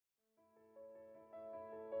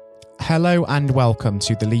Hello and welcome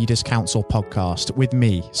to the Leaders Council podcast with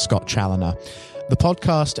me, Scott Challoner. The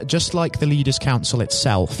podcast, just like the Leaders Council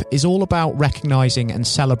itself, is all about recognising and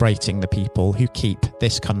celebrating the people who keep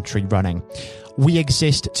this country running. We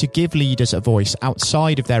exist to give leaders a voice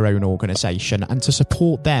outside of their own organisation and to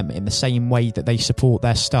support them in the same way that they support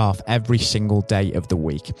their staff every single day of the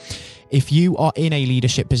week. If you are in a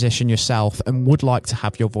leadership position yourself and would like to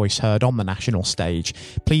have your voice heard on the national stage,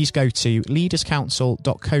 please go to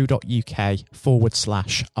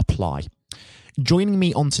leaderscouncil.co.uk/apply. Joining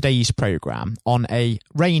me on today's programme on a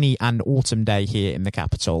rainy and autumn day here in the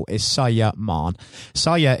capital is Saija Mahon.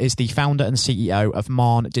 Saija is the founder and CEO of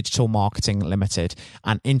Mahon Digital Marketing Limited,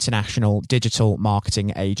 an international digital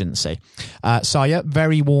marketing agency. Saija,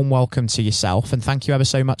 very warm welcome to yourself and thank you ever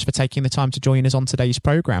so much for taking the time to join us on today's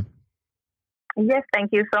programme. Yes,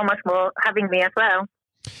 thank you so much for having me as well.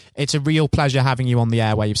 It's a real pleasure having you on the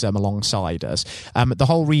airwaves alongside us. The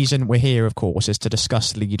whole reason we're here, of course, is to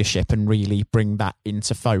discuss leadership and really bring that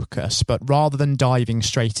into focus. But rather than diving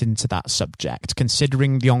straight into that subject,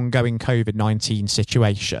 considering the ongoing COVID-19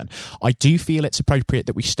 situation, I do feel it's appropriate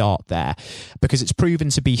that we start there because it's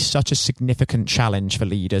proven to be such a significant challenge for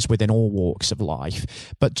leaders within all walks of life.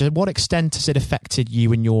 But to what extent has it affected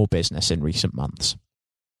you and your business in recent months?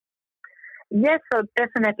 Yes, so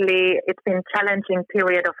definitely it's been a challenging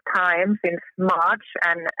period of time since March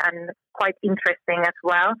and quite interesting as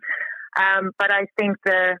well. But I think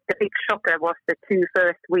the big shocker was the 2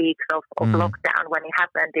 first weeks of lockdown when it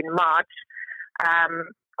happened in March.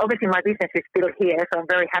 Obviously, my business is still here, so I'm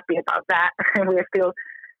very happy about that. We're still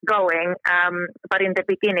going. But in the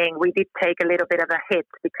beginning, we did take a little bit of a hit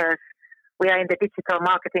because we are in the digital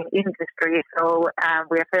marketing industry, so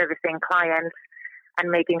we are servicing clients and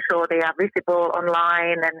making sure they are visible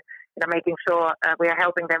online and making sure we are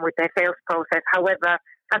helping them with their sales process. However,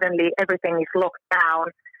 suddenly everything is locked down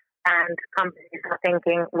and companies are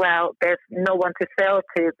thinking, well, there's no one to sell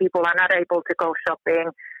to. People are not able to go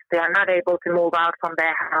shopping. They are not able to move out from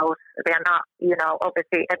their house. They are not,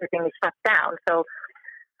 obviously everything is shut down. So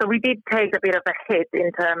we did take a bit of a hit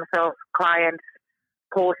in terms of clients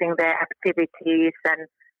pausing their activities, and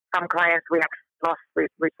some clients we actually lost,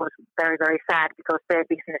 which was very, very sad because their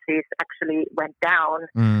businesses actually went down.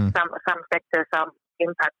 Some sectors are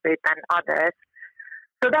impacted than others.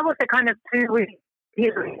 So that was a kind of 2-week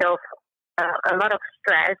period of a lot of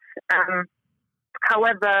stress.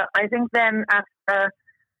 However, I think then after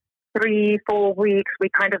 3-4 weeks, we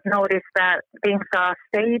kind of noticed that things are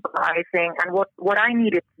stabilizing. And what I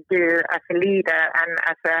needed to do as a leader and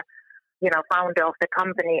as a founder of the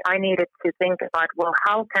company, I needed to think about, well,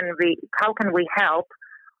 how can we help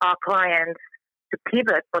our clients to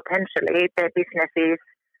pivot potentially their businesses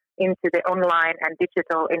into the online and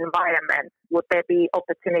digital environment? Would there be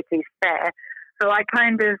opportunities there? So I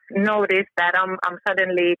kind of noticed that I'm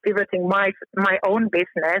suddenly pivoting my own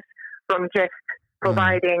business from just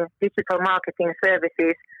providing digital marketing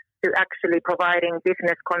services to actually providing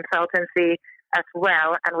business consultancy as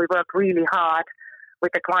well. And we work really hard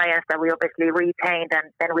with the clients that we obviously retained,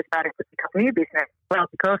 and then we started to pick up new business well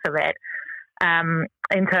because of it,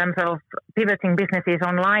 in terms of pivoting businesses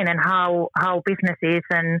online and how businesses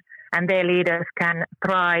and their leaders can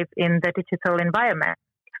thrive in the digital environment.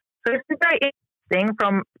 So it's been very interesting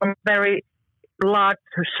from very large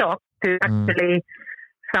shock to actually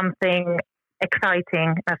something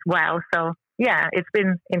exciting as well. So yeah, it's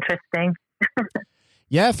been interesting.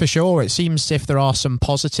 Yeah, for sure. It seems as if there are some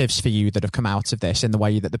positives for you that have come out of this in the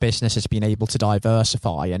way that the business has been able to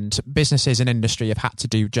diversify, and businesses and industry have had to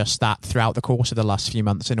do just that throughout the course of the last few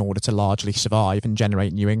months in order to largely survive and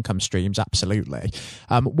generate new income streams. Absolutely.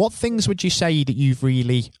 What things would you say that you've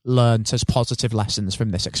really learned as positive lessons from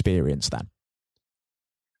this experience then?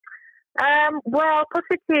 Well,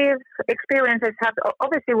 positive experiences have,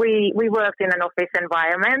 obviously we worked in an office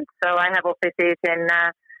environment, so I have offices in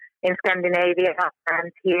Scandinavia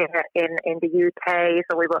and here in the UK.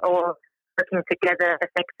 So we were all working together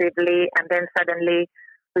effectively, and then suddenly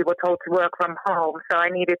we were told to work from home. So I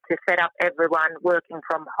needed to set up everyone working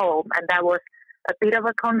from home. And that was a bit of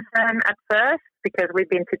a concern at first because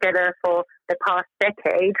we've been together for the past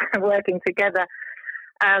decade working together.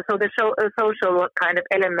 So the social kind of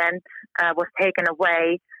element was taken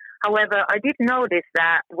away. However, I did notice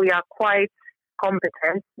that we are quite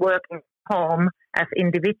competent working home as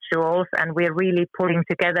individuals, and we're really pulling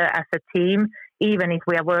together as a team, even if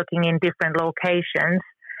we are working in different locations.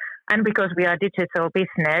 And because we are a digital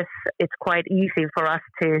business, it's quite easy for us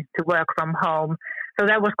to work from home. So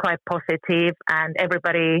that was quite positive, and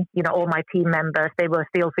everybody, all my team members, they were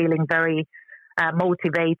still feeling very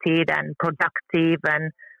motivated and productive,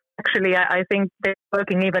 and actually, I think they're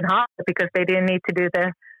working even harder because they didn't need to do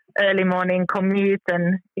the early morning commute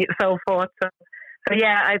and so forth. So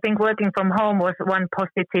yeah, I think working from home was one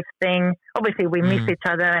positive thing. Obviously, we miss each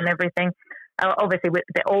other and everything. Obviously, with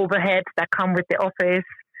the overheads that come with the office,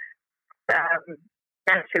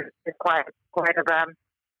 that is quite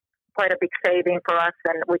a big saving for us,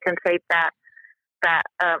 and we can save that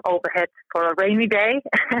overhead for a rainy day.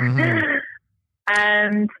 Mm-hmm.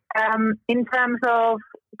 And in terms of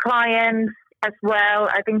clients as well,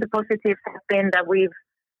 I think the positives have been that we've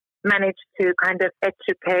managed to kind of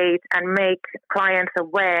educate and make clients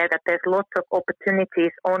aware that there's lots of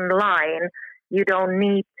opportunities online. You don't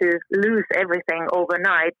need to lose everything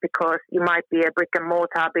overnight because you might be a brick and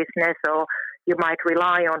mortar business or you might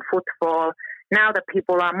rely on footfall. Now that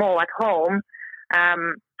people are more at home,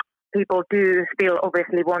 people do still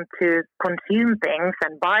obviously want to consume things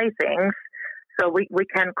and buy things. So we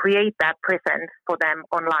can create that presence for them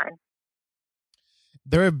online.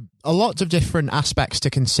 There are a lot of different aspects to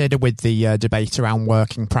consider with the debate around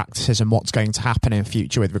working practices and what's going to happen in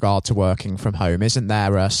future with regard to working from home, isn't there,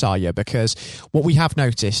 Saija? Because what we have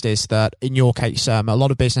noticed is that in your case, a lot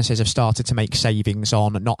of businesses have started to make savings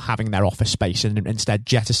on not having their office space and instead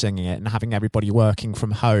jettisoning it and having everybody working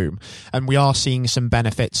from home. And we are seeing some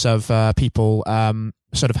benefits of people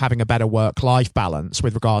sort of having a better work-life balance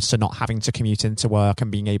with regards to not having to commute into work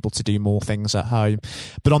and being able to do more things at home.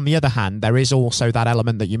 But on the other hand, there is also that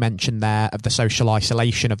element that you mentioned there of the social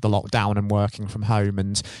isolation of the lockdown and working from home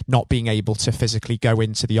and not being able to physically go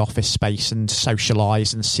into the office space and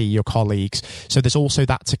socialise and see your colleagues. So there's also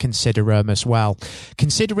that to consider as well.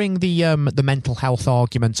 Considering the mental health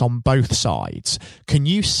argument on both sides, can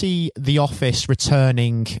you see the office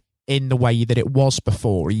returning in the way that it was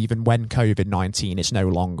before, even when COVID-19 is no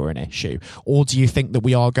longer an issue? Or do you think that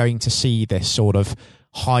we are going to see this sort of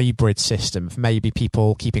hybrid system of maybe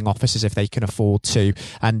people keeping offices if they can afford to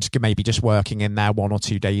and maybe just working in there 1 or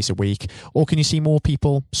 2 days a week? Or can you see more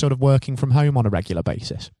people sort of working from home on a regular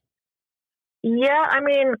basis? Yeah, I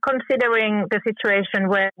mean, considering the situation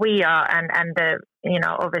where we are and the,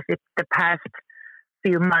 obviously the past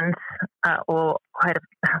few months or quite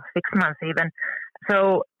 6 months even.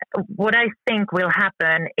 So what I think will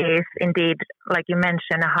happen is indeed, like you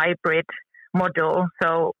mentioned, a hybrid model.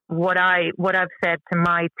 So what I've said to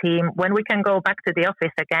my team, when we can go back to the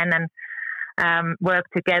office again and work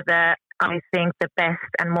together, I think the best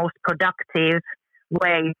and most productive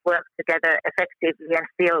way to work together effectively and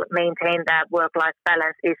still maintain that work-life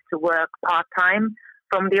balance is to work part-time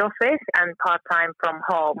from the office and part-time from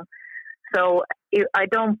home. So I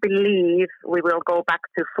don't believe we will go back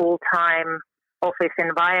to full-time office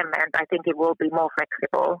environment. I think it will be more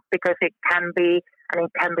flexible because it can be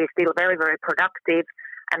still very, very productive.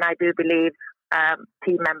 And I do believe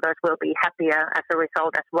team members will be happier as a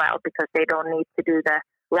result as well because they don't need to do the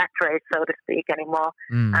rat race, so to speak, anymore.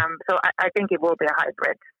 So I think it will be a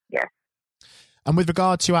hybrid, yes. And with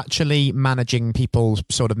regard to actually managing people's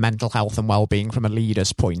sort of mental health and well-being from a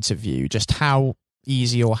leader's point of view, just how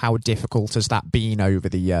easy or how difficult has that been over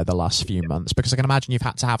the last few months? Because I can imagine you've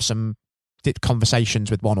had to have some conversations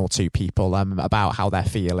with 1 or 2 people about how they're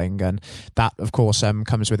feeling, and that, of course,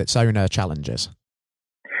 comes with its own challenges.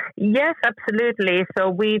 Yes, absolutely. So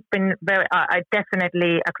we've been I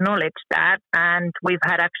definitely acknowledge that, and we've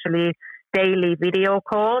had actually daily video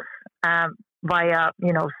calls via,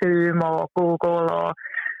 Zoom or Google or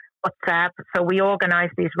WhatsApp. So we organize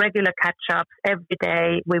these regular catch-ups every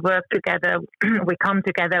day. We work together. We come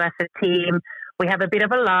together as a team. We have a bit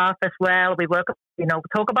of a laugh as well. We work,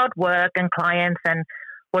 talk about work and clients and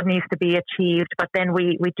what needs to be achieved. But then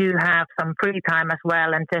we do have some free time as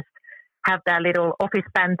well and just have that little office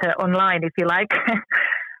banter online, if you like.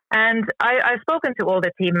 And I've spoken to all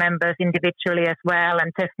the team members individually as well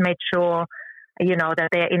and just made sure, that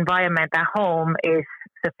their environment at home is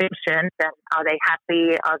sufficient. And are they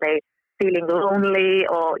happy? Are they feeling lonely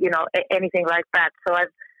or, anything like that? So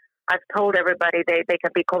I've told everybody they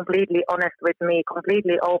can be completely honest with me,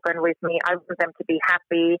 completely open with me. I want them to be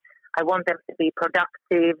happy. I want them to be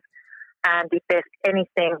productive. And if there's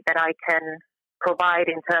anything that I can provide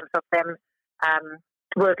in terms of them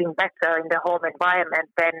working better in the home environment,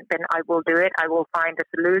 then I will do it. I will find a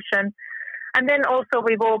solution. And then also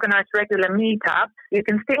we've organized regular meetups. You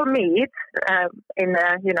can still meet in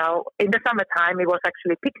the summertime. It was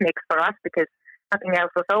actually picnics for us because nothing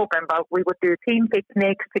else was open, but we would do team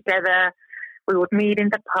picnics together. We would meet in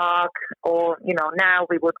the park or, now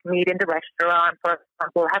we would meet in the restaurant, for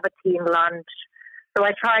example, have a team lunch. So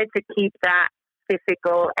I try to keep that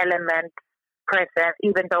physical element present,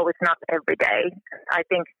 even though it's not every day. I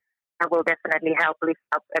think that will definitely help lift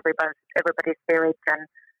up everybody's spirits and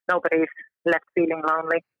nobody's left feeling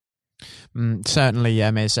lonely. Certainly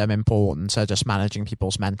is important, just managing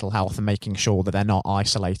people's mental health and making sure that they're not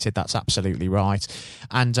isolated. That's absolutely right.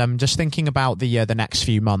 And just thinking about the next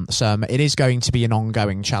few months, it is going to be an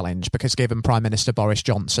ongoing challenge because given Prime Minister Boris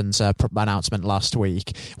Johnson's announcement last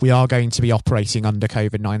week, we are going to be operating under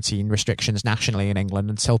COVID-19 restrictions nationally in England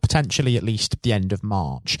until potentially at least the end of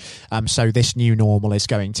March. So this new normal is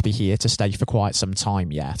going to be here to stay for quite some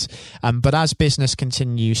time yet. But as business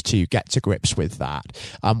continues to get to grips with that,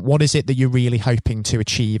 what is it that you're really hoping to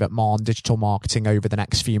achieve at Mahon Digital Marketing over the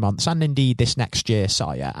next few months and indeed this next year,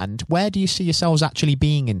 Saija? And where do you see yourselves actually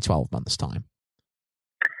being in 12 months' time?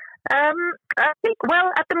 I think,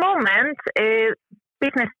 well, at the moment,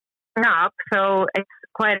 business is up, so it's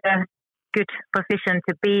quite a good position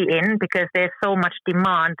to be in because there's so much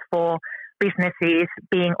demand for businesses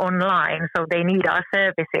being online, so they need our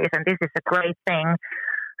services, and this is a great thing.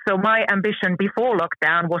 So my ambition before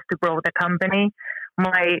lockdown was to grow the company.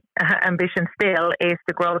 My ambition still is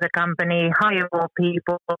to grow the company, hire more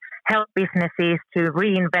people, help businesses to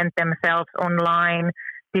reinvent themselves online,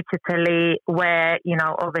 digitally, where,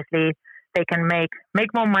 obviously they can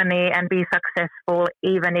make more money and be successful,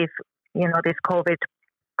 even if, this COVID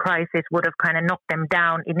crisis would have kind of knocked them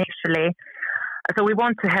down initially. So we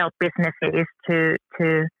want to help businesses to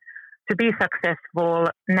be successful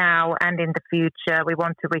now and in the future. We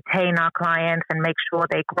want to retain our clients and make sure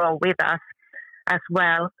they grow with us as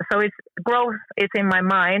well. So growth is in my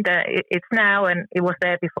mind. It's now, and it was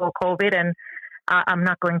there before COVID, and I'm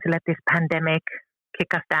not going to let this pandemic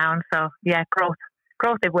kick us down. So yeah,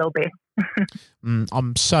 growth it will be.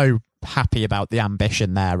 I'm so happy about the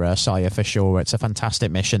ambition there, Saija, for sure. It's a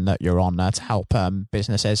fantastic mission that you're on to help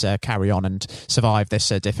businesses carry on and survive this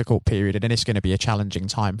difficult period, and it's going to be a challenging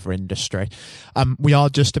time for industry. We are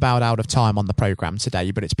just about out of time on the programme today,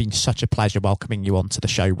 but it's been such a pleasure welcoming you onto the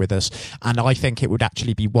show with us, and I think it would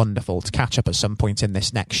actually be wonderful to catch up at some point in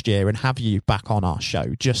this next year and have you back on our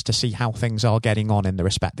show just to see how things are getting on in the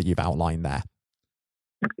respect that you've outlined there.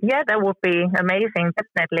 Yeah, that would be amazing,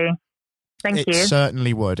 definitely. Thank you. It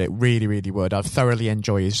certainly would. It really, really would. I've thoroughly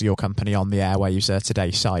enjoyed your company on the airwaves today,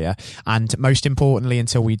 Saija. And most importantly,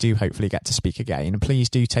 until we do hopefully get to speak again, please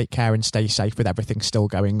do take care and stay safe with everything still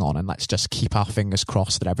going on. And let's just keep our fingers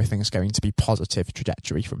crossed that everything's going to be positive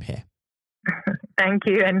trajectory from here. Thank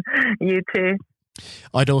you. And you too.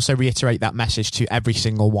 I'd also reiterate that message to every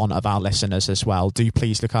single one of our listeners as well. Do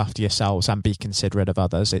please look after yourselves and be considerate of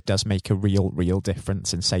others. It does make a real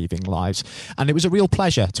difference in saving lives. And it was a real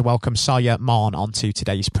pleasure to welcome Saija Mahon onto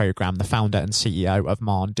today's programme, the founder and CEO of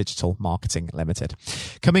Mahon Digital Marketing Limited.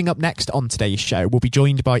 Coming up next on today's show, we'll be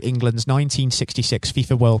joined by England's 1966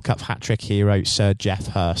 FIFA World Cup hat-trick hero, Sir Geoff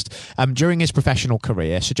Hurst. During his professional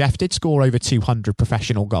career, Sir Geoff did score over 200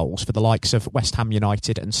 professional goals for the likes of West Ham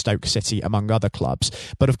United and Stoke City, among other clubs.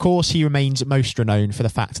 But of course, he remains most renowned for the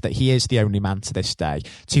fact that he is the only man to this day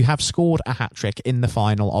to have scored a hat-trick in the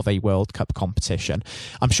final of a World Cup competition.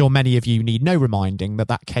 I'm sure many of you need no reminding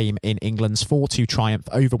that came in England's 4-2 triumph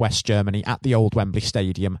over West Germany at the old Wembley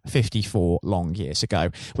Stadium 54 long years ago,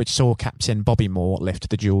 which saw captain Bobby Moore lift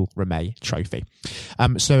the Jules Rimet trophy.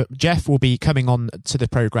 So Geoff will be coming on to the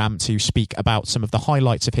programme to speak about some of the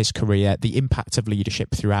highlights of his career, the impact of leadership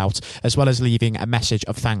throughout, as well as leaving a message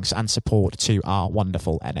of thanks and support to our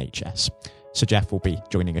wonderful NHS. So Geoff will be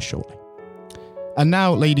joining us shortly. And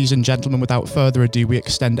now, ladies and gentlemen, without further ado, we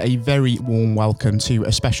extend a very warm welcome to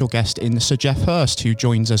a special guest in Sir Geoff Hurst, who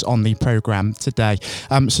joins us on the programme today.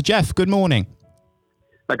 Sir Geoff, good morning.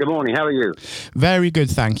 Good morning, how are you? Very good,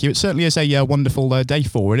 thank you. It certainly is a wonderful day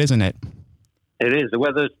forward, isn't it? It is. The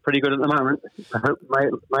weather's pretty good at the moment. I hope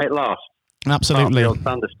may it last. Absolutely. After the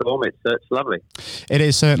thunderstorm, it's lovely. It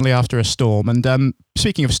is certainly after a storm. And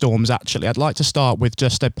speaking of storms, actually, I'd like to start with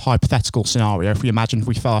just a hypothetical scenario. If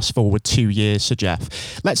we fast forward 2 years, Sir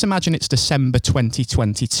Geoff. Let's imagine it's December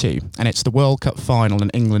 2022 and it's the World Cup final and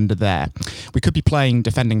England are there. We could be playing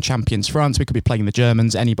defending champions France, we could be playing the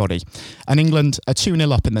Germans, anybody. And England are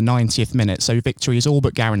 2-0 up in the 90th minute, so victory is all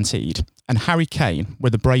but guaranteed. And Harry Kane,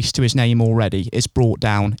 with a brace to his name already, is brought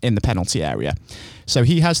down in the penalty area. So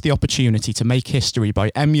he has the opportunity to make history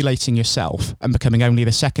by emulating yourself and becoming only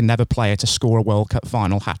the second ever player to score a World Cup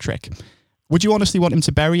final hat-trick. Would you honestly want him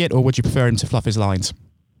to bury it, or would you prefer him to fluff his lines?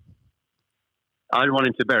 I'd want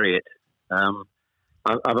him to bury it.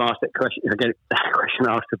 I've asked that question again. Question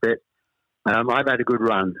asked a bit. I've had a good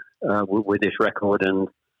run with this record, and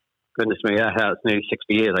goodness me, it's nearly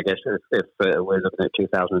 60 years, I guess, if we're looking at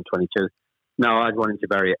 2022. No, I'd want him to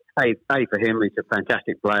bury it. A for him, he's a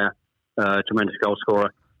fantastic player, tremendous goal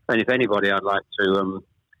scorer, and if anybody, I'd like to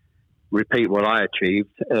repeat what I achieved,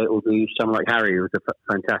 it would be someone like Harry, who was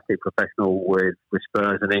a fantastic professional with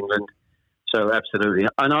Spurs and England. So absolutely.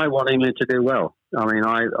 And I want England to do well. I mean,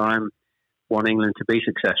 I want England to be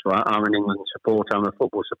successful. I'm an England supporter. I'm a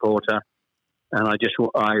football supporter. And I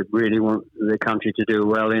really want the country to do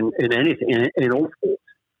well in anything, in all sports,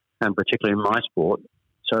 and particularly in my sport.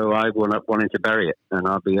 So I wanting to bury it. And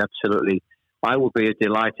I will be as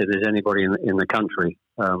delighted as anybody in the country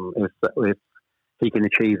if he can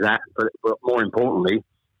achieve that. But more importantly,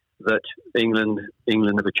 that England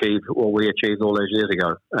have achieved what we achieved all those years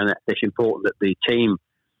ago. And it's important that the team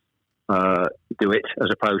do it as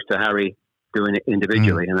opposed to Harry doing it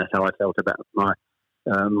individually. And that's how I felt about my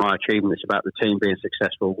achievement. It's about the team being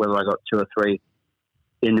successful. Whether I got 2 or 3,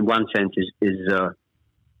 in one sense, is I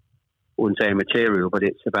wouldn't say immaterial, but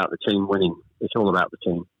it's about the team winning. It's all about the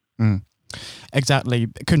team. Mm. Exactly.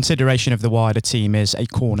 Consideration of the wider team is a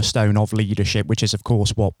cornerstone of leadership, which is, of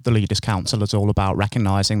course, what the Leaders' Council is all about,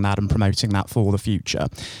 recognising that and promoting that for the future.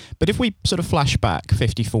 But if we sort of flash back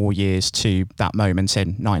 54 years to that moment in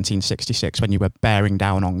 1966 when you were bearing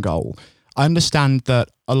down on goal, I understand that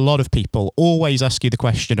a lot of people always ask you the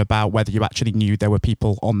question about whether you actually knew there were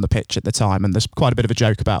people on the pitch at the time, and there's quite a bit of a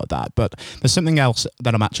joke about that, but there's something else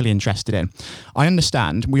that I'm actually interested in. I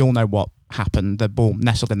understand, we all know what happened, the ball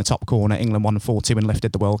nestled in the top corner, England won 4-2 and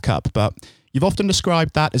lifted the World Cup, but you've often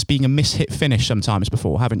described that as being a mishit finish sometimes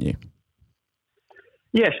before, haven't you?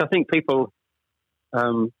 Yes, I think people...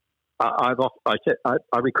 I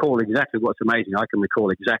recall exactly what's amazing. I can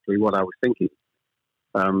recall exactly what I was thinking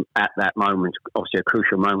at that moment, obviously a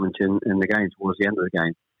crucial moment in the game, towards the end of the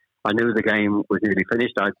game. I knew the game was nearly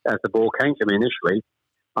finished. As the ball came to me initially,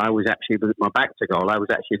 I was actually, with my back to goal, I was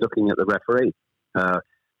actually looking at the referee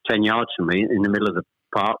 10 yards from me in the middle of the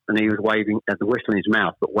park, and he was waving, at the whistle in his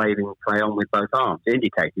mouth, but waving play on with both arms,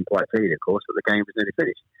 indicating quite clearly, of course, that the game was nearly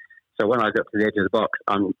finished. So when I got to the edge of the box,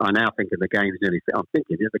 I now think the game's nearly finished. I'm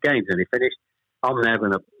thinking, if the game's nearly finished, I'm now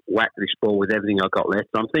going to whack this ball with everything I've got left.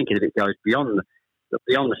 I'm thinking if it goes beyond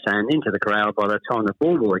the sand into the crowd, by the time the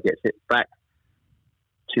ball boy gets it back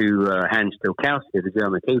to Hans Stilkowski, the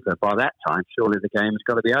German keeper, by that time, surely the game has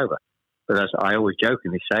got to be over. But as I always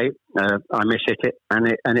jokingly say, I mishit it and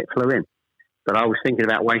it flew in. But I was thinking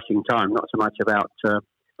about wasting time, not so much about...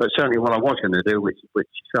 but certainly what I was going to do, which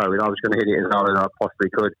showed, I was going to hit it as hard as I possibly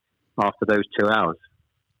could after those 2 hours.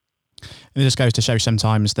 And it just goes to show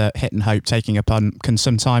sometimes that hit and hope, taking a punt, can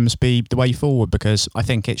sometimes be the way forward, because I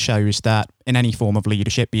think it shows that in any form of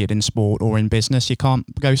leadership, be it in sport or in business, you can't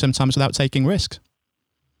go sometimes without taking risks.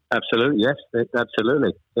 Absolutely, yes.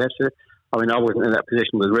 Absolutely. Yes. I mean, I wasn't in that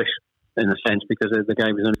position with risk in a sense because the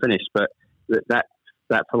game was unfinished, but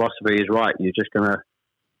that philosophy is right. You're just going to...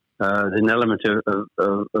 there's an element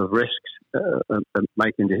of risks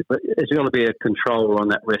making it, but there's got to be a control on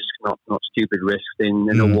that risk, not stupid risks in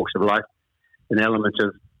all walks of life. An element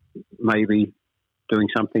of maybe doing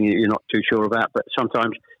something you're not too sure about, but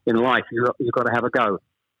sometimes in life you've got to have a go.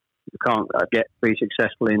 You can't be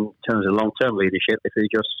successful in terms of long-term leadership if you're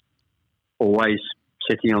just always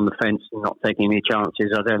sitting on the fence and not taking any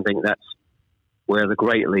chances. I don't think that's where the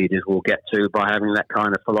great leaders will get to by having that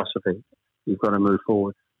kind of philosophy. You've got to move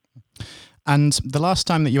forward. And the last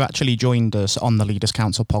time that you actually joined us on the Leaders'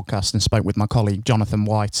 Council podcast and spoke with my colleague Jonathan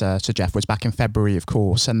White, Sir Jeff, was back in February, of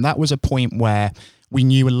course. And that was a point where we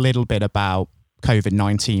knew a little bit about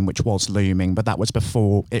COVID-19, which was looming, but that was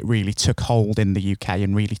before it really took hold in the UK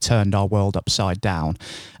and really turned our world upside down.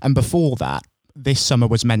 And before that, this summer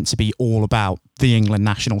was meant to be all about the England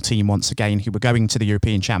national team once again, who were going to the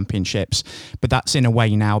European Championships. But that's in a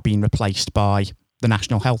way now been replaced by the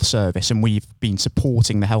National Health Service, and we've been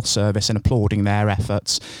supporting the Health Service and applauding their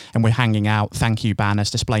efforts, and we're hanging out thank you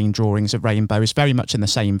banners displaying drawings of rainbows, very much in the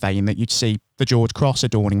same vein that you'd see the George Cross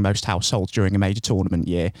adorning most households during a major tournament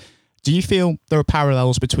year. Do you feel there are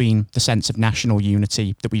parallels between the sense of national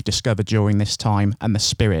unity that we discovered during this time and the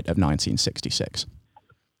spirit of 1966?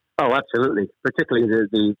 Oh, absolutely. Particularly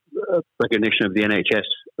the recognition of the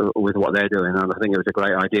NHS with what they're doing, and I think it was a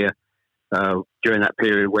great idea. During that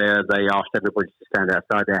period where they asked everybody to stand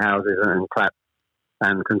outside their houses and clap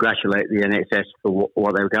and congratulate the NHS for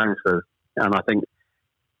what they were going through. And I think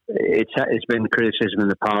it's been criticism in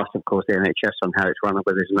the past, of course, the NHS on how it's run,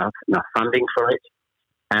 whether there's enough funding for it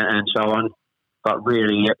and so on. But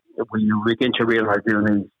really, when you begin to realise during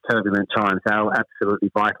these turbulent times how absolutely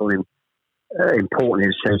vital and important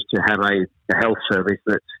it is to have a health service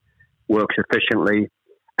that works efficiently,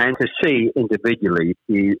 and to see individually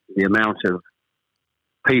the amount of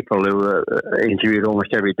people who are interviewed almost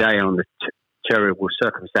every day on the terrible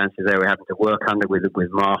circumstances they were having to work under with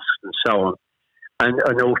masks and so on.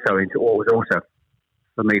 And also into what was also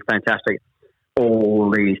for me fantastic.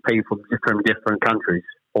 All these people from different countries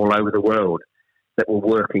all over the world that were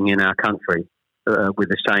working in our country with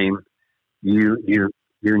the same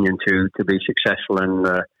union to be successful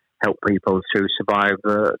and help people to survive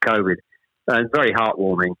COVID. Very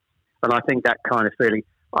heartwarming. And I think that kind of feeling,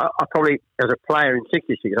 I probably, as a player in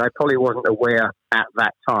 '66, I probably wasn't aware at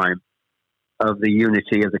that time of the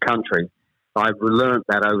unity of the country. I've learned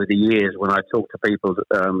that over the years when I talk to people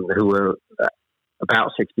who were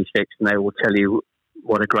about 66, and they will tell you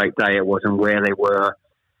what a great day it was and where they were,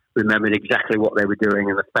 remembered exactly what they were doing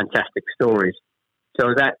and the fantastic stories.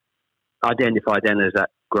 So that identified then as that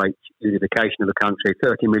great unification of the country,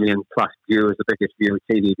 30 million plus viewers, the biggest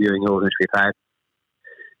TV viewing audience we've had.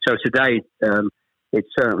 So today, it's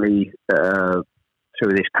certainly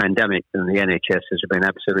through this pandemic, and the NHS has been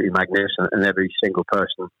absolutely magnificent, and every single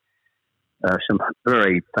person, some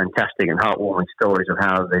very fantastic and heartwarming stories of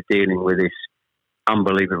how they're dealing with this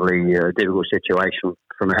unbelievably difficult situation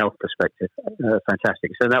from a health perspective.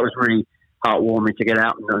 Fantastic. So that was really heartwarming to get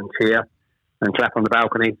out and cheer and clap on the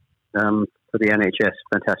balcony for the NHS.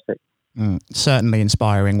 Fantastic. Certainly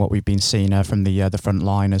inspiring what we've been seeing from the front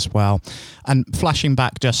line as well. And flashing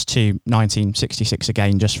back just to 1966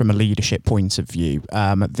 again, just from a leadership point of view,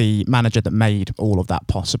 the manager that made all of that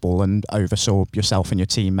possible and oversaw yourself and your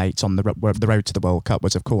teammates on the road to the World Cup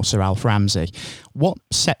was, of course, Sir Alf Ramsey. What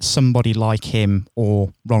sets somebody like him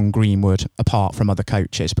or Ron Greenwood apart from other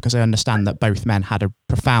coaches? Because I understand that both men had a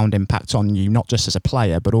profound impact on you, not just as a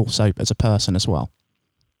player, but also as a person as well.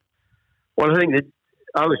 Well, I think that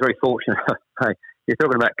I was very fortunate. You're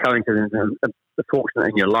talking about coincidence and fortunate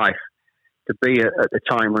in your life to be at the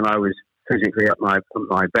time when I was physically at my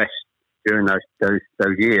best during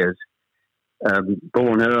those years.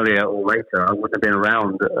 Born earlier or later, I wouldn't have been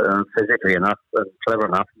around physically enough, clever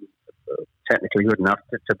enough, technically good enough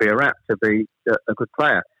to be around, to be a good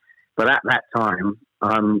player. But at that time,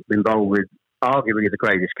 I'm involved with arguably the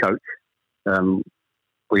greatest coach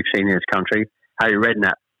we've seen in this country, Harry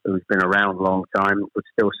Redknapp, who's been around a long time, would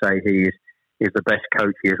still say he is the best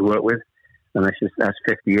coach he has worked with. And that's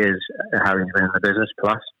 50 years Harry's been in the business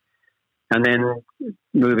plus. And then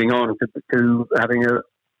moving on to having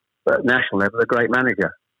at national level, a great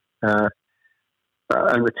manager. And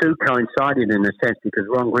the two coincided in a sense because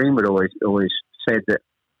Ron Greenwood always said that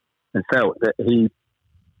and felt that he,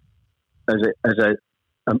 as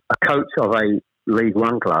a coach of a League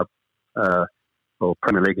One club, or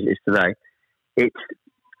Premier League as it is today,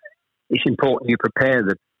 it's important you prepare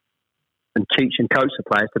and teach and coach the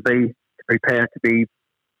players to be prepared to be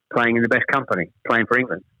playing in the best company, playing for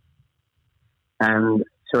England. And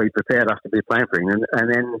so he prepared us to be playing for England.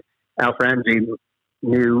 And then Alf Ramsey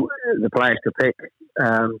knew the players to pick.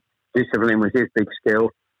 Discipline was his big skill,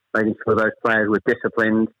 making sure those players were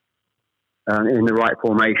disciplined in the right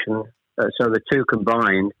formation. So the two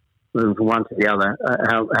combined, moving from one to the other,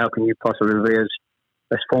 how can you possibly be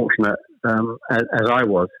as fortunate as I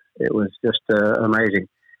was? It was just amazing.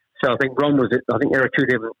 So I think I think there are two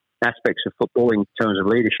different aspects of football in terms of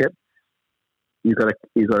leadership. You've got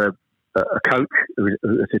a coach who's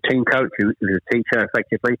a team coach who's a teacher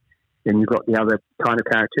effectively. Then you've got the other kind of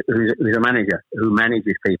character who's a manager who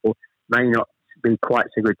manages people. May not be quite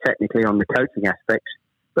so good technically on the coaching aspects,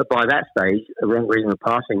 but by that stage, Ron Greenwood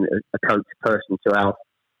passing a coach person to Alf,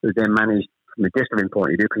 who then managed from a discipline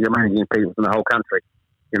point of view, because you're managing people from the whole country.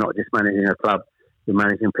 You're not just managing a club. You're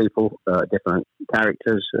managing people, different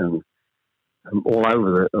characters, and all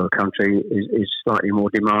over the country is slightly more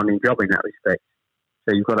demanding job in that respect.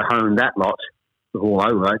 So you've got to hone that lot of all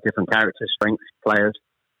over, different characters, strengths, players,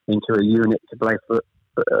 into a unit to play for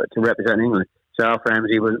to represent England. So Alf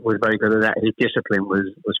Ramsey was very good at that. His discipline was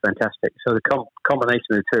fantastic. So the combination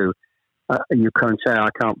of the two, you can say I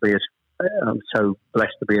can't be I'm so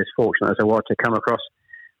blessed to be as fortunate as I was to come across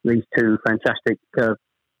these two fantastic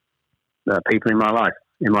people in my life,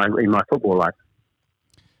 in my football life.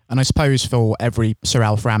 And I suppose for every Sir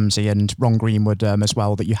Alf Ramsey and Ron Greenwood as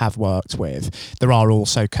well that you have worked with, there are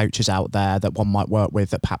also coaches out there that one might work with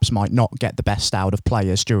that perhaps might not get the best out of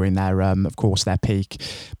players during their, of course, their peak.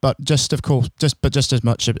 But just as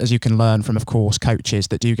much as you can learn from, of course, coaches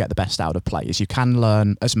that do get the best out of players, you can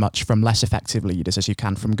learn as much from less effective leaders as you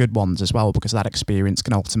can from good ones as well, because that experience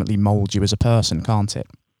can ultimately mould you as a person, can't it?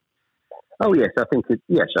 Oh yes, I think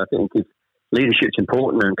leadership's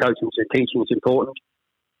important and coaching and teaching is important.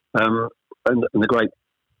 And the great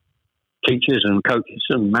teachers and coaches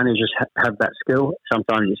and managers have that skill.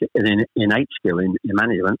 Sometimes it's an innate skill in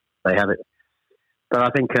management. They have it. But I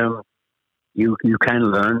think you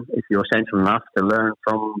can learn, if you're sensible enough, to learn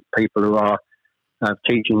from people who are of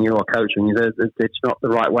teaching you or coaching you. It's not the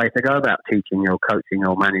right way to go about teaching you or coaching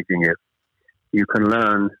or managing you. You can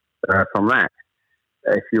learn from that.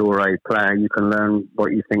 If you're a player, you can learn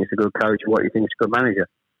what you think is a good coach and what you think is a good manager,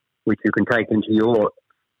 which you can take into your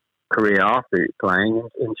career after playing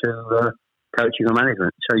into coaching or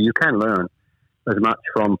management. So you can learn as much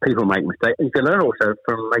from people make mistakes. You can learn also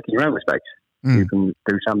from making your own mistakes. You can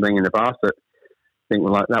do something in the past that think,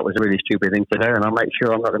 well, that was a really stupid thing to do, and I'll make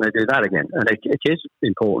sure I'm not going to do that again. And it is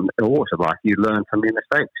important in all sorts of life. You learn from your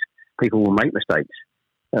mistakes. People will make mistakes.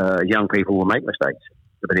 Young people will make mistakes,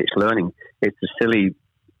 but it's learning. It's the silly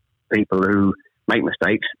people who make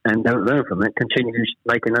mistakes and don't learn from it, continues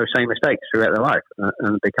making those same mistakes throughout their life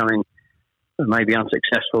and becoming maybe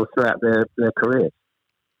unsuccessful throughout their careers.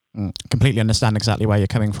 Completely understand exactly where you're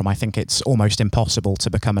coming from. I think it's almost impossible to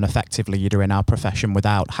become an effective leader in our profession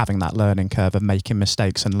without having that learning curve of making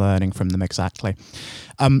mistakes and learning from them exactly.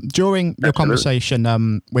 During your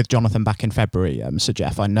conversation with Jonathan back in February, Sir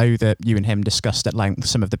Jeff, I know that you and him discussed at length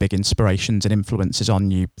some of the big inspirations and influences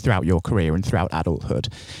on you throughout your career and throughout adulthood.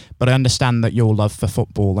 But I understand that your love for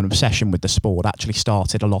football and obsession with the sport actually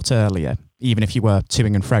started a lot earlier, even if you were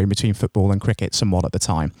toing and froing between football and cricket somewhat at the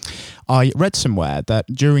time. I read somewhere that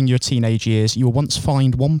during your teenage years, you were once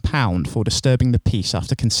fined £1 for disturbing the peace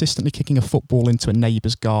after consistently kicking a football into a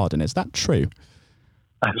neighbour's garden. Is that true?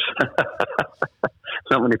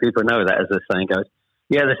 Not many people know that, as the saying goes.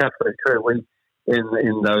 Yeah, that's absolutely true.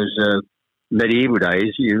 In those medieval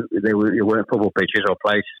days, you weren't football pitches or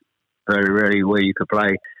place very rarely where you could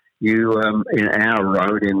play. You in our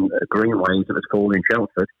road in Greenways, it was called in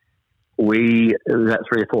Chelmsford. That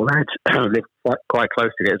 3 or 4 lads lived quite close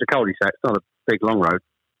to it. It's a cul-de-sac. It's not a big long road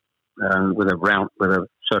with a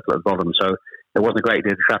circle at the bottom. So there wasn't a great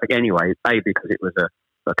deal of traffic anyway. A, because it was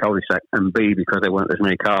a cul-de-sac, and B, because there weren't as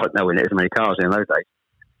many cars. No, we didn't as many cars in those days.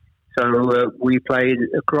 So we played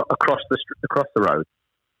across the road,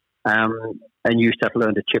 and used to have to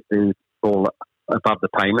learn to chip the ball above the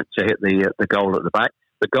pavement to hit the goal at the back.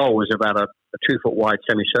 The goal was about a 2 foot wide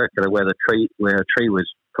semicircular where a tree was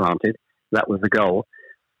planted. That was the goal.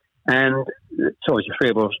 And so as the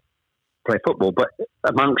three of us play football, but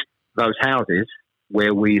amongst those houses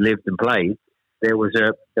where we lived and played, there was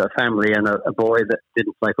a family and a boy that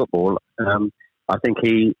didn't play football. I think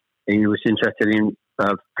he was interested in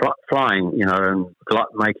flying, and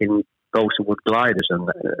making balsa wood gliders. And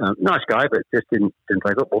nice guy, but just didn't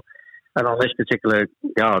play football. And on this particular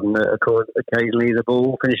garden, of course, occasionally the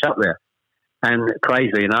ball finished up there. And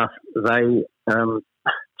crazily enough, they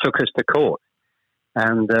took us to court,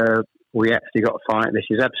 and we actually got fined. This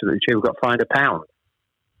is absolutely true. We got fined £1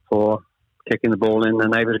 for kicking the ball in the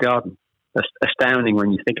neighbour's garden. That's astounding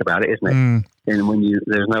when you think about it, isn't it? And when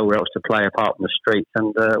there's nowhere else to play apart from the street,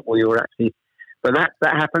 and we were actually. But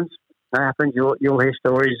that happens. That happens. You'll hear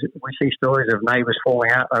stories. We see stories of neighbours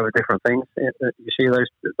falling out over different things. You see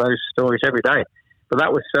those stories every day. But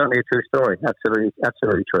that was certainly a true story.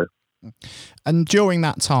 Absolutely true. And during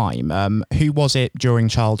that time, who was it during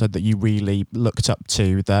childhood that you really looked up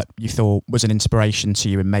to, that you thought was an inspiration to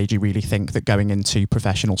you and made you really think that going into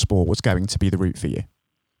professional sport was going to be the route for you?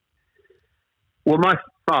 Well, my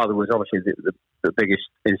father was obviously the biggest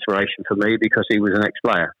inspiration for me because he was an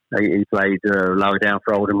ex-player. He played lower down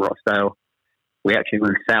for Oldham, Rochdale. We actually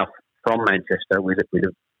moved south from Manchester.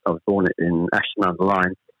 I was born in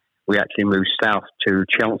Ashton-under-Lyne. We actually moved south to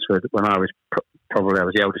Chelmsford when I was probably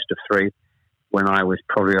the eldest of 3, when I was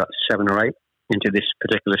probably about 7 or 8, into this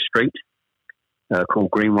particular street called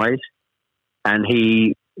Greenways. And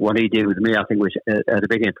what he did with me, I think, was had a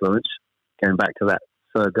big influence, going back to that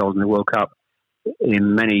third goal in the World Cup,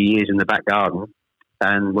 in many years in the back garden.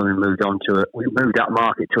 And when we moved up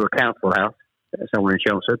market to a council house somewhere in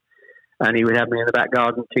Chelmsford, and he would have me in the back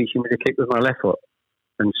garden teaching me to kick with my left foot.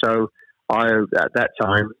 And so at that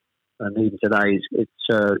time, and even today,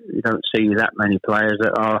 you don't see that many players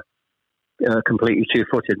that are completely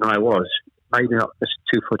two-footed, and I was. Maybe not as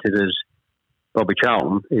two-footed as Bobby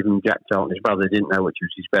Charlton. Even Jack Charlton, his brother, didn't know which was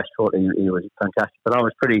his best foot. He was fantastic. But I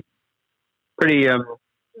was pretty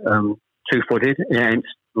two-footed, and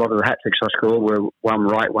a lot of the hat-tricks I scored were one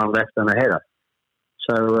right, one left, and a header.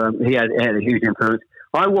 So he had a huge influence.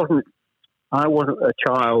 I wasn't a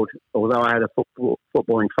child, although I had a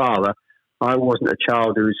footballing father. I wasn't a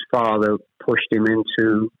child whose father pushed him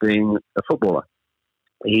into being a footballer.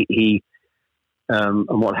 And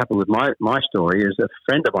what happened with my story is a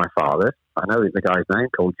friend of my father, I know the guy's name,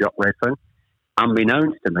 called Jock Redfern,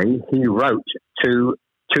 unbeknownst to me, he wrote to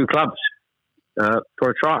 2 clubs for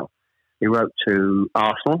a trial. He wrote to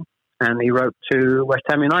Arsenal and he wrote to West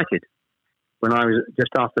Ham United when I was just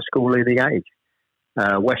after school leaving age.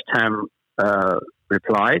 West Ham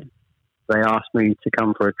replied. They asked me to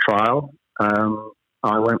come for a trial.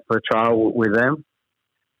 I went for a trial with them,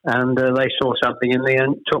 and they saw something in me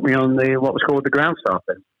and took me on what was called the ground staff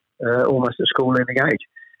then, almost at school leaving age.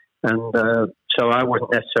 And so I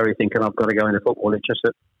wasn't necessarily thinking I've got to go into football. It's just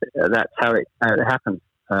that that's how it happened.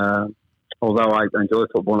 Although I enjoyed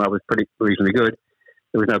football and I was reasonably good,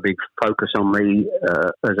 there was no big focus on me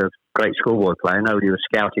as a great schoolboy player. Nobody was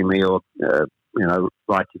scouting me or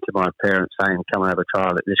writing to my parents saying, come and have a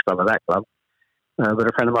trial at this club or that club. But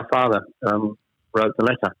a friend of my father wrote the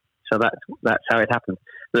letter. So that's how it happened.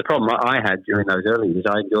 The problem I had during those early years,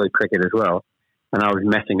 I enjoyed cricket as well. And I was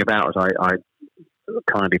messing about, as I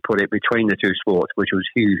kindly put it, between the two sports, which was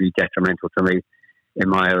hugely detrimental to me in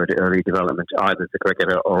my early development, either as a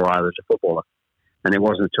cricketer or either as a footballer. And it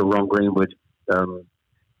wasn't until Ron Greenwood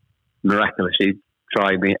miraculously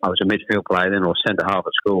tried me. I was a midfield player then, or centre half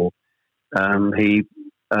at school. He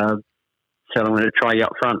said, I'm going to try you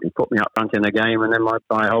up front. He put me up front in the game, and then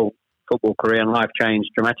my whole football career and life changed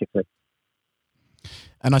dramatically.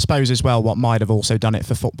 And I suppose as well, what might have also done it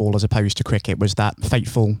for football as opposed to cricket was that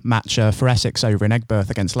fateful match for Essex over in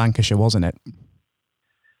Aigburth against Lancashire, wasn't it?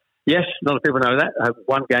 Yes, a lot of people know that.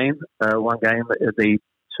 One game, the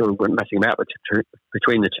sort of went messing about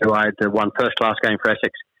between the two. I had one first-class game for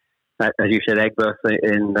Essex, as you said, Aigburth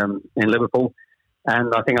in Liverpool.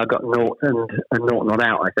 And I think I got naught and naught not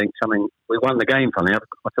out, I think. We won the game, funny.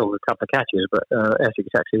 I thought a couple of catches, but Essex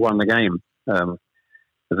actually won the game,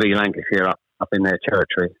 v Lancashire up in their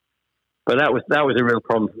territory. But that was a real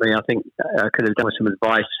problem for me. I think I could have done with some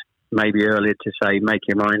advice maybe earlier to say, make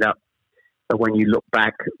your mind up. But when you look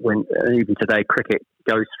back, even today, cricket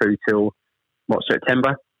goes through till,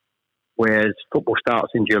 September, whereas football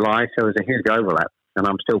starts in July, so there's a huge overlap. And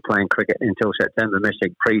I'm still playing cricket until September,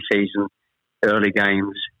 missing pre-season, early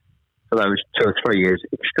games for those 2 or 3 years,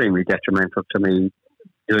 extremely detrimental to me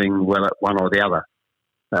doing well at one or the other.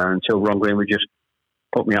 Until Ron Greenwood just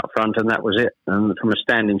put me up front, and that was it. And from a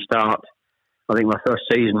standing start, I think my first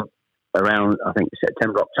season around,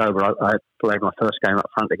 September, October, I played my first game up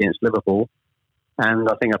front against Liverpool. And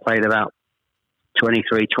I think I played about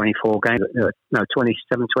 23, 24 games,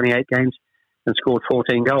 27, 28 games, and scored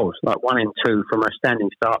 14 goals, like 1 in 2 from a standing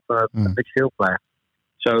start for a midfield player.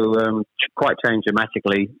 So quite changed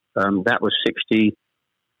dramatically. That was 62,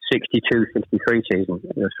 63 season,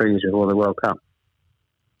 3 years before the World Cup.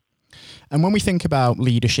 And when we think about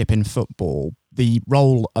leadership in football, the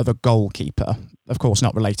role of a goalkeeper, of course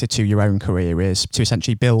not related to your own career, is to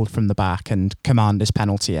essentially build from the back and command his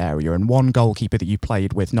penalty area. And one goalkeeper that you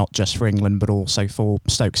played with, not just for England, but also for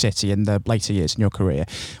Stoke City in the later years in your career,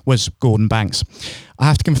 was Gordon Banks. I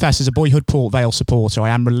have to confess, as a boyhood Port Vale supporter,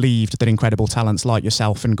 I am relieved that incredible talents like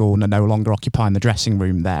yourself and Gordon are no longer occupying the dressing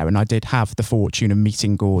room there. And I did have the fortune of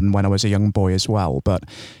meeting Gordon when I was a young boy as well. But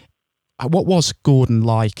what was Gordon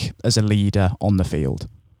like as a leader on the field?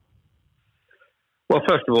 Well,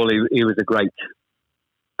 first of all, he was a great,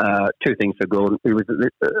 2 things for Gordon. He was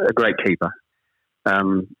a great keeper.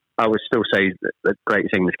 I would still say the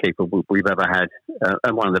greatest English keeper we've ever had,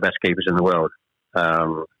 and one of the best keepers in the world.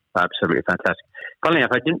 Absolutely fantastic. Funny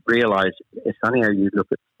enough, I didn't realise, it's funny how you look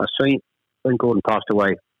at, I seen when Gordon passed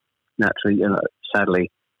away, naturally,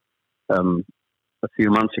 sadly, a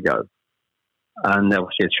few months ago, and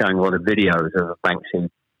obviously it's showing a lot of videos of Banksy,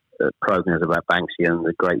 programs about Banksy and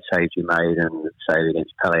the great saves he made and the save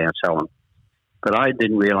against Pele and so on. But I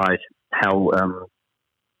didn't realise how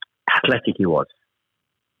athletic he was,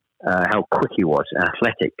 how quick he was,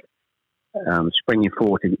 athletic, springing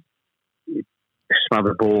forward to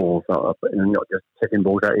smother balls, and not just tipping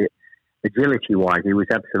balls out. Agility-wise, he was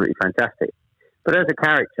absolutely fantastic. But as a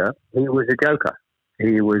character, he was a joker.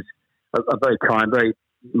 He was a very kind, very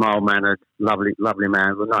mild-mannered, lovely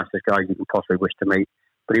man, the nicest guy you can possibly wish to meet.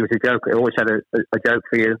 But he was a joker. He always had a joke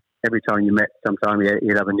for you. Every time you met, sometime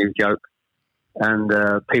he'd have a new joke. And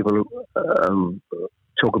people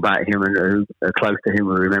talk about him and who are close to him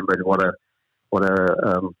and remember what a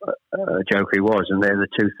joker he was. And they're the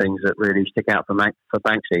 2 things that really stick out for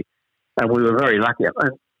Banksy. And we were very lucky,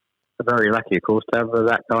 of course, to have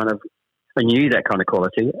that kind of, and you need that kind of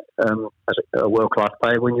quality as a world-class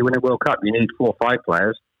player when you win a World Cup. You need 4 or 5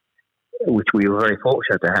 players, which we were very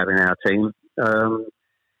fortunate to have in our team.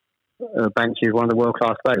 Banksy is one of the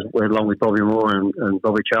world-class players. We're along with Bobby Moore and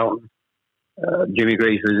Bobby Charlton. Jimmy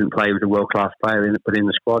Greaves didn't play, was a world-class player, put in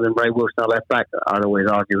the squad, and Ray Wilson, our left back, I'd always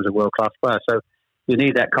argue was a world-class player. So you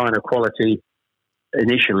need that kind of quality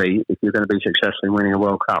initially if you're going to be successful in winning a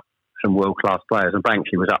World Cup, some world-class players. And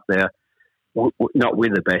Banksy was up there, not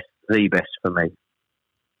with the best for me.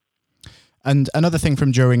 And another thing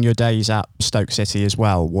from during your days at Stoke City as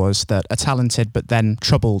well was that a talented but then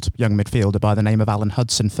troubled young midfielder by the name of Alan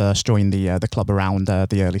Hudson first joined the club around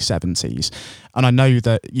the early 70s. And I know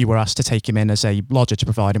that you were asked to take him in as a lodger to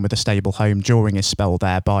provide him with a stable home during his spell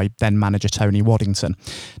there by then manager Tony Waddington.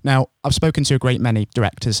 Now, I've spoken to a great many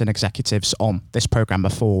directors and executives on this programme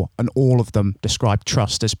before, and all of them describe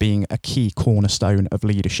trust as being a key cornerstone of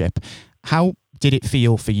leadership. How did it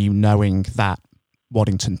feel for you knowing that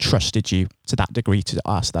Waddington trusted you to that degree to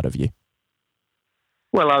ask that of you?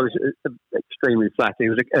 Well, I was extremely flattered. It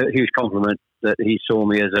was a huge compliment that he saw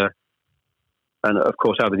me as and of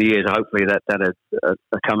course over the years, hopefully that had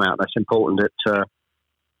come out. That's important that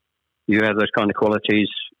you have those kind of qualities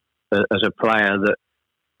as a player that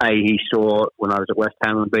A, he saw when I was at West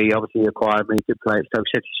Ham, and B, obviously acquired me to play at Stoke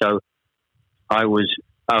City. So I was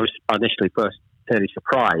initially first fairly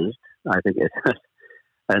surprised, I think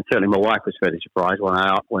and certainly my wife was fairly surprised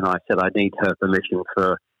when I said I need her permission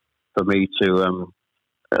for me to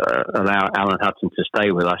allow Alan Hudson to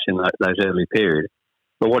stay with us in those early periods.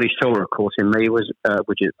 But what he saw, of course, in me was,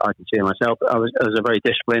 which is, I can see in myself, I was a very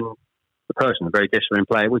disciplined person, a very disciplined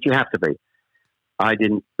player, which you have to be. I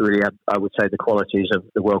didn't really have, I would say, the qualities of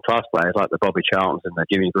the world-class players like the Bobby Charltons and the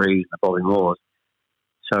Jimmy Greaves and the Bobby Moores.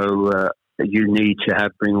 So you need to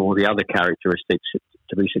bring all the other characteristics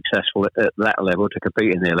to be successful at that level, to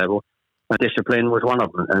compete in their level. And discipline was one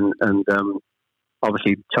of them. And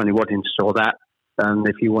obviously Tony Waddington saw that. And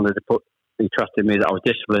if he wanted to he trusted me that I was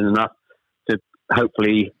disciplined enough to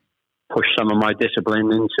hopefully push some of my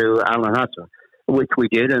discipline into Alan Hudson, which we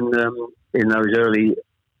did. And in those early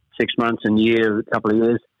 6 months and couple of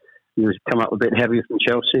years, he was come up a bit heavy from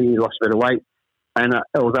Chelsea. He lost a bit of weight. And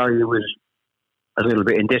although he was a little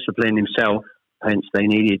bit indisciplined himself, hence they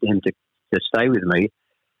needed him to stay with me,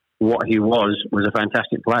 what he was a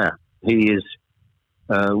fantastic player. He is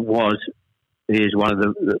one of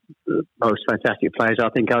the most fantastic players I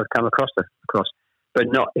think I've come across, but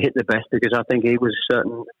not hit the best because I think he was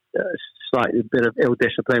slightly bit of ill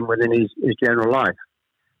discipline within his general life.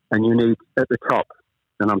 And you need at the top,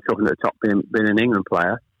 and I'm talking at the top being an England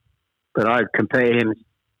player, but I'd compare him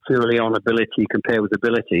purely on ability compared with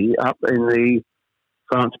ability up in the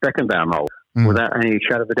France Beckenbauer mold, without any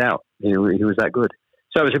shadow of a doubt. He was that good.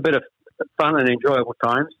 So it was a bit of fun and enjoyable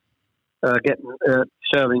times.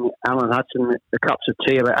 Serving Alan Hudson the cups of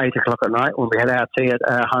tea about 8 o'clock at night when we had our tea at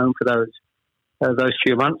our home for those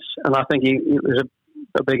few months, and I think it was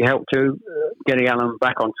a big help to getting Alan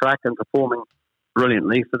back on track and performing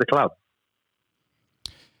brilliantly for the club.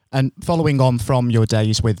 And following on from your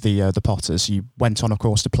days with the Potters, you went on, of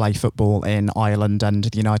course, to play football in Ireland and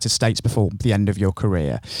the United States before the end of your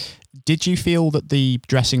career. Did you feel that the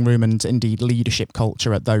dressing room and indeed leadership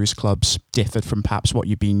culture at those clubs differed from perhaps what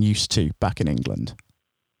you'd been used to back in England?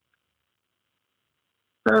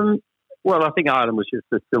 Well, I think Ireland was just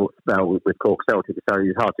still with Cork Celtic, so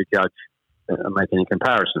it's hard to judge and make any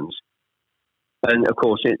comparisons. And of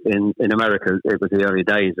course, in America, it was the early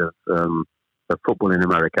days of football in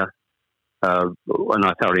America, and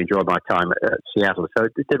I thoroughly enjoyed my time at Seattle. So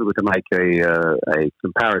it's difficult to make a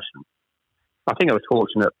comparison. I think I was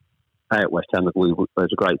fortunate at West Ham that it was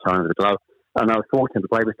a great time with the club, and I was fortunate to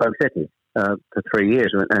play with Stoke City for 3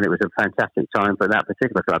 years, and it was a fantastic time for that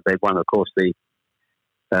particular club. They'd won, of course, the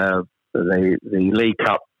League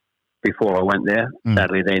Cup before I went there.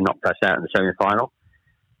 Sadly, they knocked us out in the semi-final.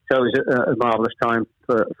 So it was a marvellous time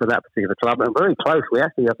for that particular club, and very close. I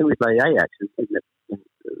think we played Ajax in the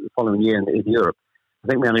following year in Europe. I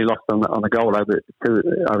think we only lost on a goal over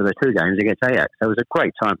the 2 games against Ajax. So it was a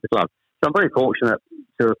great time for the club. So I'm very fortunate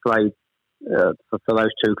to have played for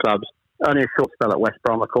those 2 clubs. Only a short spell at West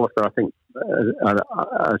Brom, of course, but I think,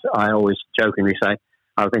 as I always jokingly say,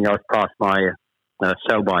 I think I was past my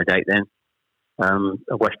sell-by date then.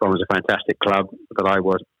 West Brom was a fantastic club, but I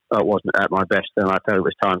wasn't at my best, and I felt it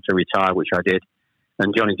was time to retire, which I did.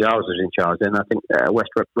 And Johnny Giles was in charge then. I think West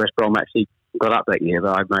Brom actually got up that year,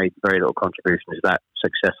 but I made very little contribution to that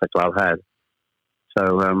success the club had.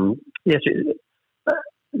 So, yes,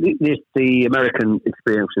 the American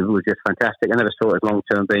experience was just fantastic. I never saw it as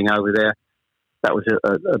long-term being over there. That was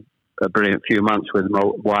a brilliant few months with my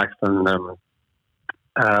wife and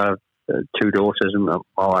 2 daughters, and my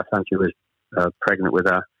wife, I think she was pregnant with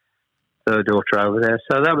her 3rd daughter over there.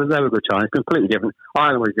 So they were good times. Completely different.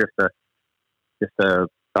 Ireland was just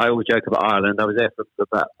I always joke about Ireland. I was there for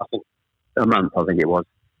about, I think, a month, I think it was,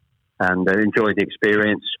 and enjoyed the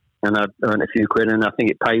experience. And I earned a few quid, and I think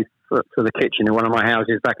it paid for the kitchen in one of my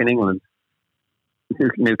houses back in England.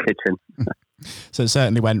 New kitchen. So it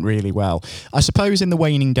certainly went really well. I suppose in the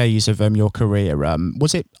waning days of your career,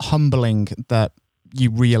 was it humbling that you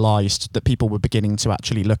realised that people were beginning to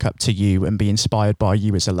actually look up to you and be inspired by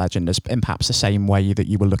you as a legend, as in perhaps the same way that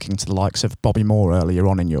you were looking to the likes of Bobby Moore earlier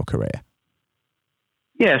on in your career?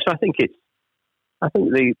 Yes, I think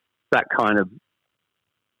that kind of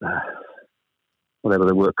whatever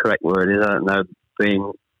the correct word is, I don't know,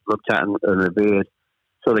 being looked at and revered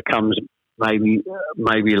sort of comes maybe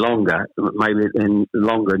longer,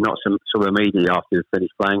 not some sort of immediately after you finish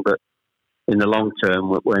playing, but in the long term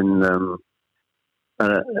when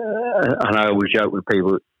and I always joke when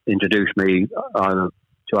people introduce me either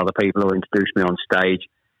to other people or introduce me on stage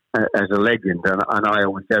as a legend, and I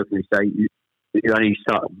always jokingly say you only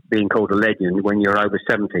start being called a legend when you're over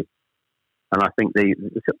 70. And I think the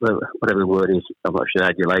whatever the word is, I'm not sure,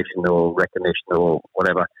 adulation or recognition or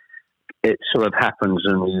whatever, it sort of happens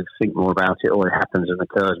and you think more about it, or it happens and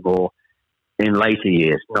occurs more in later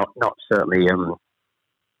years. Not certainly.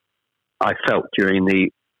 I felt during the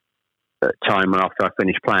time after I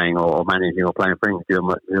finished playing or managing or playing for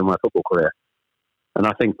England during my football career. And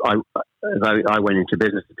I think I went into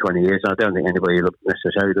business for 20 years. I don't think anybody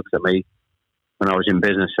necessarily looks at me when I was in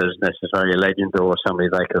business as necessarily a legend or somebody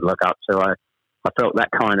they could look up to. I felt that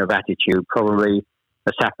kind of attitude probably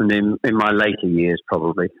has happened in my later years,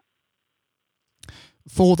 probably.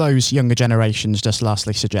 For those younger generations, just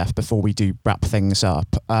lastly, Sir Jeff, before we do wrap things up,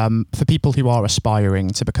 for people who are aspiring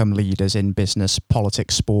to become leaders in business,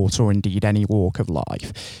 politics, sport, or indeed any walk of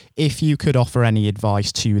life, if you could offer any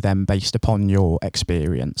advice to them based upon your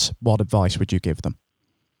experience, what advice would you give them?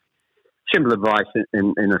 Simple advice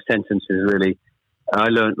in a sentence is really, I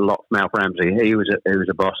learned a lot from Alf Ramsey. He was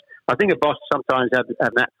a boss. I think a boss sometimes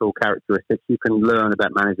have natural characteristics. You can learn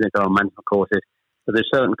about management on management courses, but there's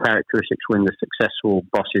certain characteristics when the successful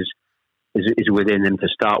bosses is within them to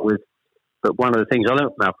start with. But one of the things I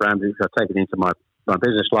learned from Alf Ramsey, which I've taken into my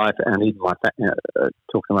business life and even talking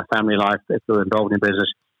to my family life if they're involved in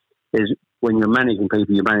business, is when you're managing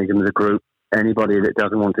people, you manage them as a group. Anybody that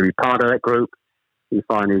doesn't want to be part of that group, you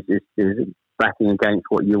find is backing against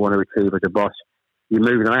what you want to achieve as a boss, you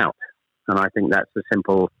move them out. And I think that's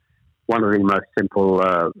one of the most simple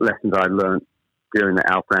lessons I learned during the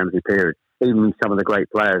Alf Ramsey period. Even some of the great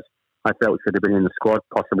players I felt should have been in the squad,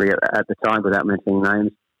 possibly at the time, without mentioning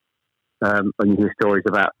names. When you hear stories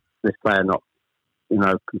about this player not,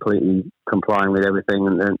 completely complying with everything,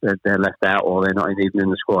 and they're left out, or they're not even in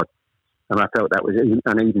the squad. And I felt that was,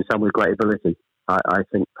 and even some with great ability, I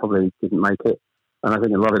think probably didn't make it. And I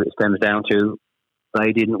think a lot of it stems down to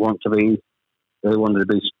they wanted to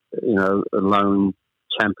be, a lone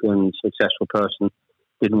champion, successful person,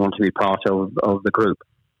 didn't want to be part of the group.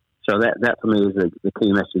 So that for me is the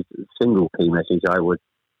key message, the single key message I would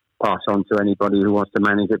pass on to anybody who wants to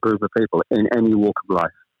manage a group of people in any walk of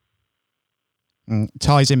life.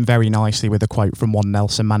 Ties in very nicely with a quote from one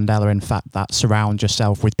Nelson Mandela, in fact, that surround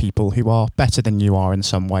yourself with people who are better than you are in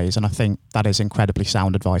some ways. And I think that is incredibly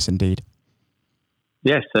sound advice indeed.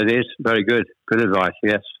 Yes, it is. Very good. Good advice,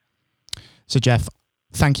 yes. So, Jeff,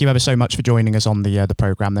 thank you ever so much for joining us on the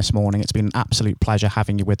programme this morning. It's been an absolute pleasure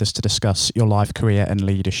having you with us to discuss your life, career and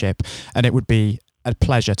leadership. And it would be a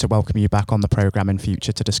pleasure to welcome you back on the programme in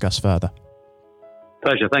future to discuss further.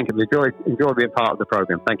 Pleasure. Thank you. Enjoy being part of the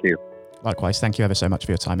programme. Thank you. Likewise. Thank you ever so much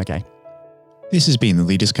for your time again. This has been the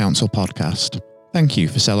Leaders Council podcast. Thank you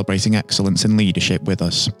for celebrating excellence in leadership with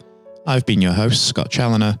us. I've been your host, Scott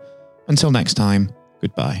Challoner. Until next time,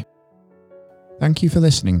 goodbye. Thank you for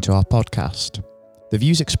listening to our podcast. The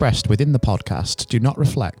views expressed within the podcast do not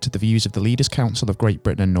reflect the views of the Leaders Council of Great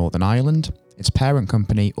Britain and Northern Ireland, its parent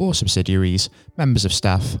company or subsidiaries, members of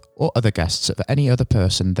staff, or other guests of any other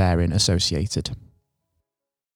person therein associated.